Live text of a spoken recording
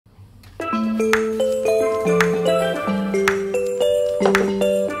Hey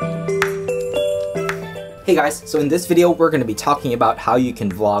guys, so in this video we're going to be talking about how you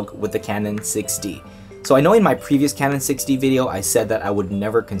can vlog with the Canon 6D. So I know in my previous Canon 6D video I said that I would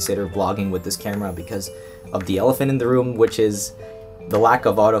never consider vlogging with this camera because of the elephant in the room, which is the lack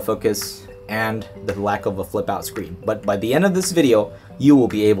of autofocus and the lack of a flip out screen. But by the end of this video, you will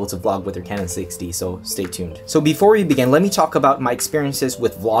be able to vlog with your Canon 6D, so stay tuned. So before we begin, let me talk about my experiences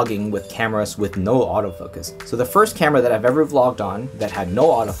with vlogging with cameras with no autofocus. So the first camera that I've ever vlogged on that had no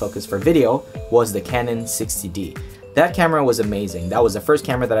autofocus for video was the Canon 60D. That camera was amazing. That was the first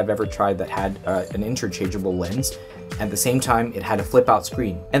camera that I've ever tried that had an interchangeable lens. At the same time, it had a flip out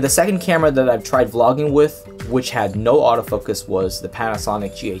screen. And the second camera that I've tried vlogging with, which had no autofocus, was the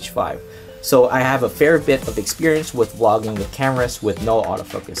Panasonic GH5. So I have a fair bit of experience with vlogging with cameras with no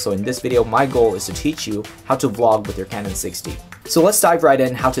autofocus. So in this video, my goal is to teach you how to vlog with your Canon 6D. So let's dive right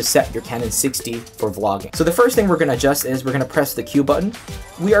in how to set your Canon 6D for vlogging. So the first thing we're going to adjust is we're going to press the Q button.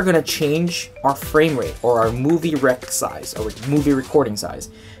 We are going to change our frame rate or our movie rec size or movie recording size.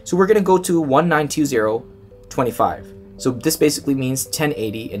 So we're going to go to 1920/25. So this basically means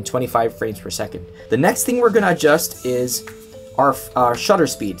 1080 and 25 frames per second. The next thing we're going to adjust is our shutter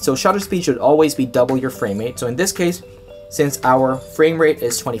speed. So shutter speed should always be double your frame rate. So in this case, since our frame rate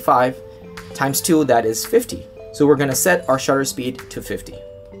is 25 times 2, that is 50. So we're going to set our shutter speed to 50,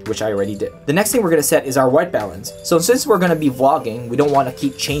 which I already did. The next thing we're going to set is our white balance. So since we're going to be vlogging, we don't want to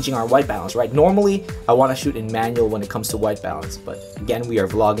keep changing our white balance, right? Normally, I want to shoot in manual when it comes to white balance, but again, we are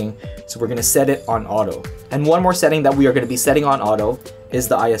vlogging, so we're going to set it on auto. And one more setting that we are going to be setting on auto is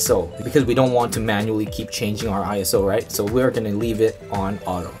the ISO, because we don't want to manually keep changing our ISO, right? So we're going to leave it on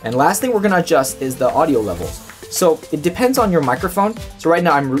auto. And last thing we're going to adjust is the audio levels. So it depends on your microphone. So right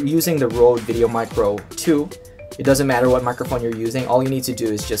now I'm using the Rode Video Micro 2. It doesn't matter what microphone you're using. All you need to do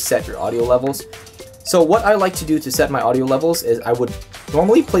is just set your audio levels. So what I like to do to set my audio levels is I would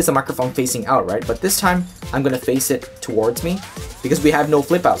normally place the microphone facing out, right? But this time I'm going to face it towards me because we have no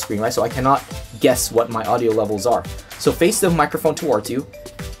flip out screen, right? So I cannot guess what my audio levels are. So face the microphone towards you,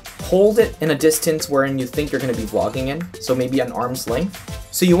 hold it in a distance wherein you think you're going to be vlogging in, so maybe an arm's length.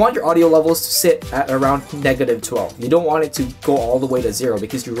 So you want your audio levels to sit at around -12. You don't want it to go all the way to 0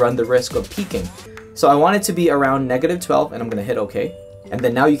 because you run the risk of peaking. So I want it to be around -12 and I'm going to hit OK. And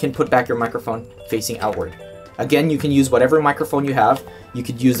then now you can put back your microphone facing outward. Again, you can use whatever microphone you have. You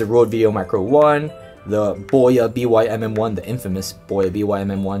could use the Rode Video Micro 1, the Boya BY-MM1, the infamous Boya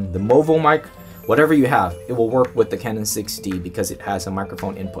BY-MM1, the Movo mic, whatever you have, it will work with the Canon 6D because it has a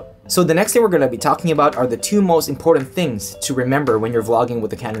microphone input. So the next thing we're going to be talking about are the two most important things to remember when you're vlogging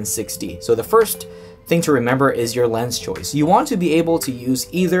with the Canon 6D. So the first thing to remember is your lens choice. You want to be able to use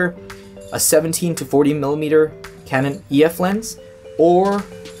either a 17-40mm Canon EF lens or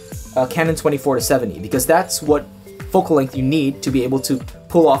a Canon 24-70 because that's what focal length you need to be able to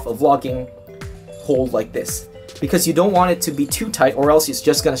pull off a vlogging hold like this. Because you don't want it to be too tight or else it's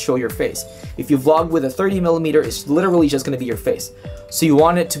just going to show your face. If you vlog with a 30mm, it's literally just going to be your face. So you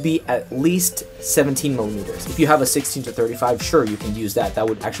want it to be at least 17mm. If you have a 16-35, sure, you can use that. That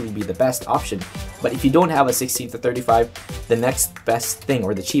would actually be the best option. But if you don't have a 16-35, the next best thing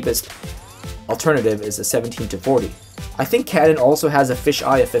or the cheapest alternative is a 17-40. I think Canon also has a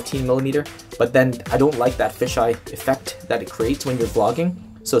fisheye of 15mm, but then I don't like that fisheye effect that it creates when you're vlogging.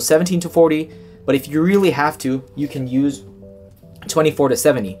 So 17-40. But if you really have to, you can use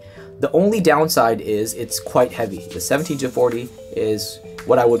 24-70. The only downside is it's quite heavy. The 17-40 is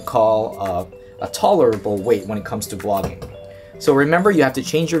what I would call a tolerable weight when it comes to vlogging. So remember, you have to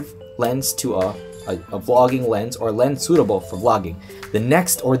change your lens to a vlogging lens or a lens suitable for vlogging. The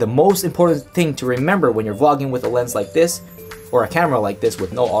next or the most important thing to remember when you're vlogging with a lens like this or a camera like this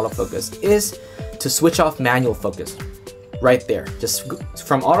with no autofocus is to switch off manual focus. Right there, just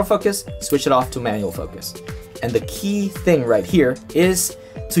from autofocus, switch it off to manual focus. And the key thing right here is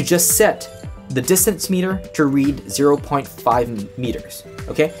to just set the distance meter to read 0.5 meters,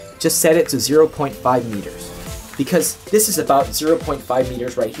 okay? Just set it to 0.5 meters because this is about 0.5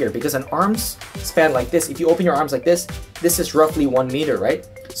 meters right here because an arm's span like this, if you open your arms like this is roughly 1 meter, right?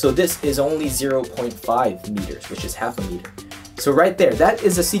 So this is only 0.5 meters, which is half a meter. So right there, that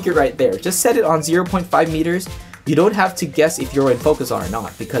is a secret right there. Just set it on 0.5 meters. You don't have to guess if you're in focus or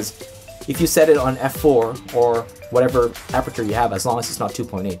not because if you set it on f4 or whatever aperture you have, as long as it's not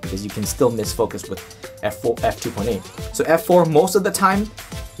 2.8, because you can still miss focus with f2.8. So f4 most of the time,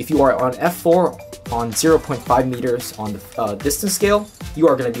 if you are on f4 on 0.5 meters on the distance scale, you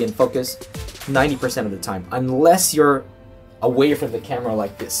are going to be in focus 90% of the time, unless you're away from the camera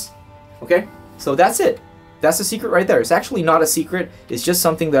like this. Okay, so that's it. That's the secret right there. It's actually not a secret. It's just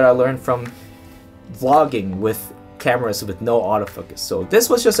something that I learned from vlogging with cameras with no autofocus. So this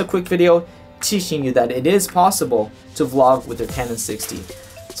was just a quick video teaching you that it is possible to vlog with your Canon 6D.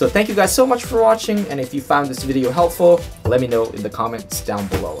 So thank you guys so much for watching, and if you found this video helpful, let me know in the comments down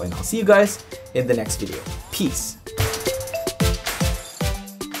below, and I'll see you guys in the next video. Peace.